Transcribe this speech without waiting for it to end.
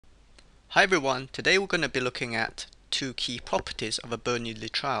Hi everyone, today we're going to be looking at two key properties of a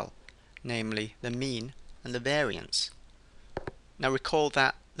Bernoulli trial, namely the mean and the variance. Now recall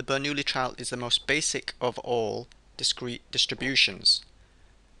that the Bernoulli trial is the most basic of all discrete distributions.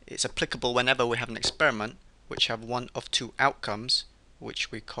 It's applicable whenever we have an experiment which have one of two outcomes,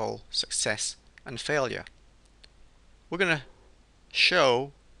 which we call success and failure. We're going to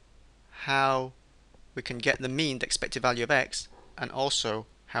show how we can get the mean, the expected value of x, and also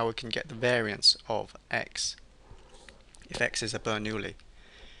how we can get the variance of x if x is a Bernoulli.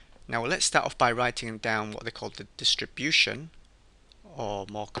 Now let's start off by writing down what they call the distribution, or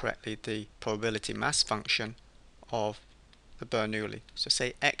more correctly the probability mass function of the Bernoulli. So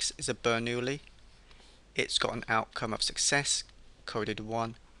say x is a Bernoulli, it's got an outcome of success, coded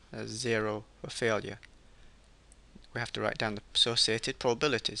 1, 0 for failure. We have to write down the associated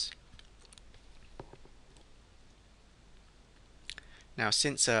probabilities. Now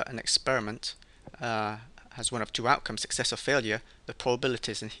since an experiment has one of two outcomes, success or failure, the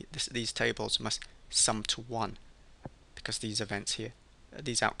probabilities in these tables must sum to 1, because these events here,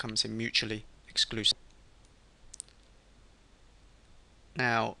 these outcomes are mutually exclusive.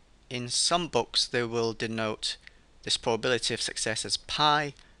 Now in some books they will denote this probability of success as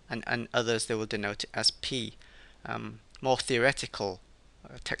pi, and others they will denote it as p. More theoretical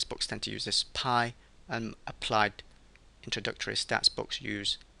textbooks tend to use this pi, and applied introductory stats books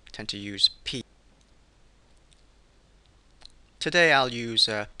tend to use p. Today I'll use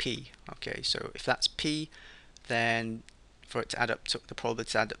p. Okay, so if that's p, then for it to add up to the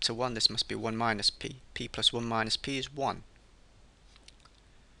probability to add up to 1, this must be 1 minus p. P plus 1 minus p is 1.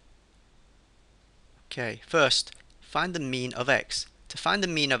 Okay, first find the mean of x. To find the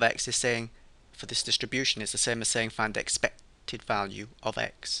mean of x is saying, for this distribution, is the same as saying find the expected value of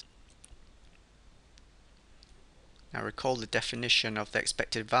x. Now recall the definition of the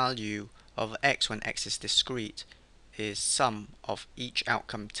expected value of x when x is discrete is sum of each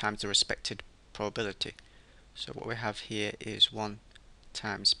outcome times the respected probability. So what we have here is 1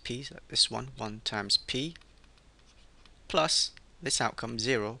 times p, so this one, 1 times p, plus this outcome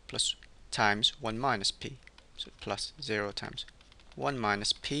 0 plus times 1 minus p, so plus 0 times 1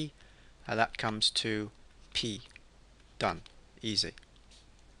 minus p, and that comes to p. Done. Easy.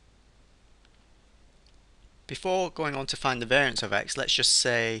 Before going on to find the variance of x, let's just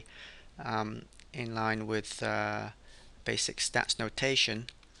say in line with basic stats notation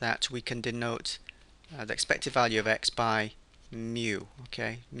that we can denote the expected value of x by mu.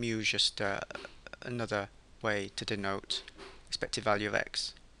 Okay, mu is just another way to denote expected value of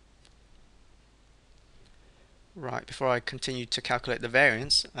x. Right, before I continue to calculate the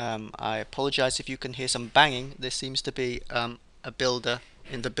variance, I apologize if you can hear some banging. There seems to be a builder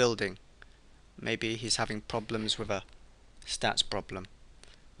in the building. Maybe he's having problems with a stats problem.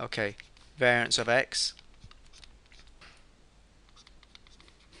 Okay, variance of x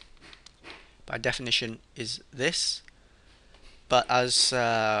by definition is this, but as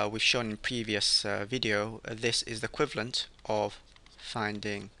we've shown in previous video, this is the equivalent of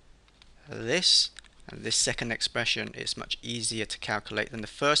finding this, and this second expression is much easier to calculate than the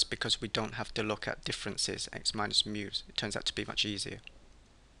first because we don't have to look at differences, x minus mu's. It turns out to be much easier.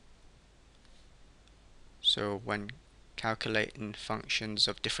 So when calculating functions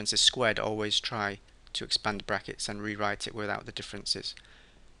of differences squared, always try to expand the brackets and rewrite it without the differences.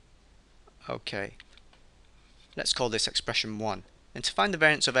 Okay, let's call this expression 1. And to find the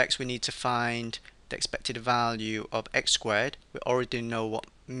variance of x, we need to find the expected value of x squared. We already know what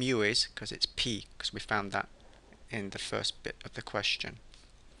mu is because it's p, because we found that in the first bit of the question.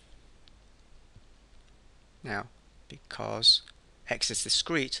 Now, because x is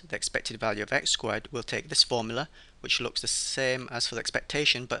discrete, the expected value of x squared, we'll take this formula, which looks the same as for the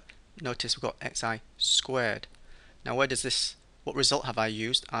expectation, but notice we've got xi squared. Now where does this, what result have I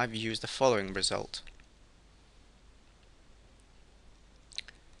used? I've used the following result.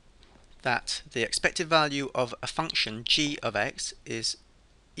 That the expected value of a function g of x is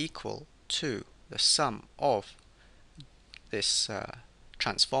equal to the sum of this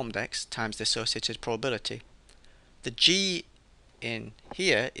transformed x times the associated probability. The g in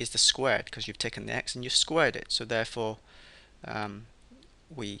here is the squared because you've taken the x and you've squared it, so therefore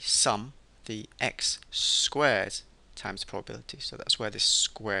we sum the x squared times the probability, so that's where this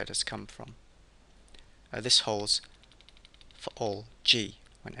squared has come from. This holds for all g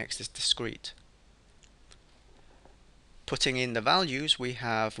when x is discrete. Putting in the values, we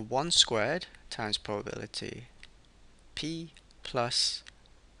have 1 squared times probability p plus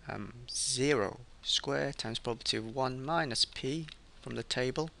 0 squared times probability of 1 minus p from the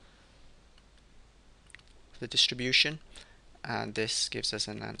table for the distribution, and this gives us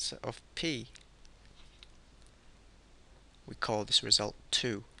an answer of P. We call this result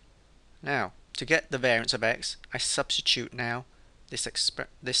 2. Now, to get the variance of X, I substitute now this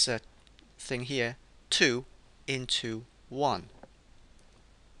thing here, 2 into 1.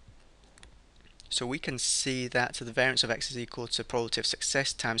 So we can see that the variance of X is equal to probability of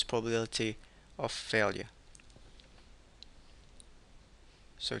success times probability of failure.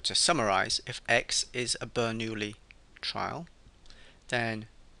 So to summarize, if X is a Bernoulli trial, then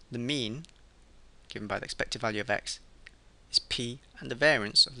the mean given by the expected value of X is P, and the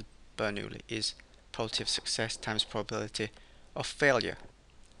variance of the Bernoulli is probability of success times probability of failure.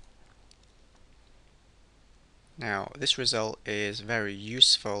 Now this result is very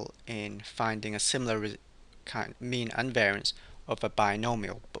useful in finding a similar mean and variance of a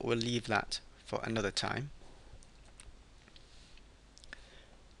binomial, but we'll leave that for another time.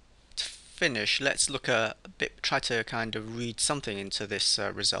 To finish, let's look try to kind of read something into this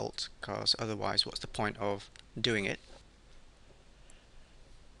result, because otherwise what's the point of doing it?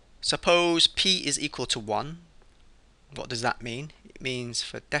 Suppose P is equal to 1. What does that mean? It means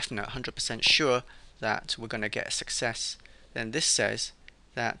for definite 100% sure that we're going to get a success. Then this says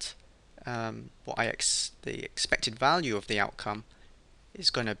that the expected value of the outcome is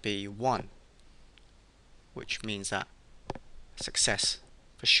going to be 1, which means that success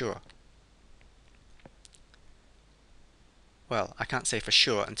for sure. Well, I can't say for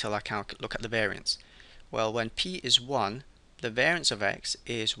sure until I look at the variance. Well, when P is 1, the variance of X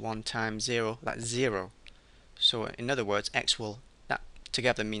is 1 times 0, that's 0. So in other words, that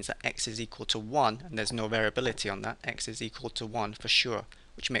together means that X is equal to 1, and there's no variability on that. X is equal to 1 for sure,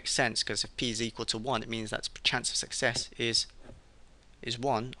 which makes sense, because if P is equal to 1, it means that the chance of success is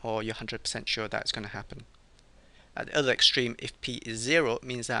 1, or you're 100% sure that's going to happen. At the other extreme, if P is 0, it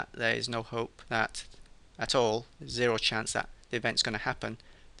means that there is no hope that at all, zero chance that the event's going to happen.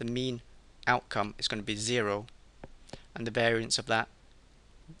 The mean outcome is going to be 0, and the variance of that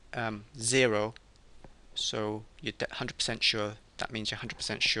 0. So you're 100% sure. That means you're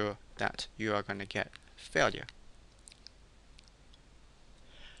 100% sure that you are going to get failure.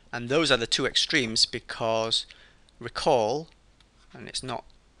 And those are the two extremes, because recall, and it's not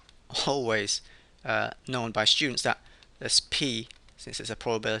always known by students, that this P, since it's a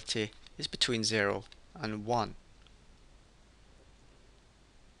probability, is between 0 and 1.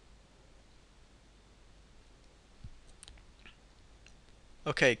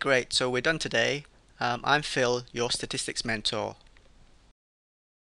 Okay, great. So we're done today. I'm Phil, your statistics mentor.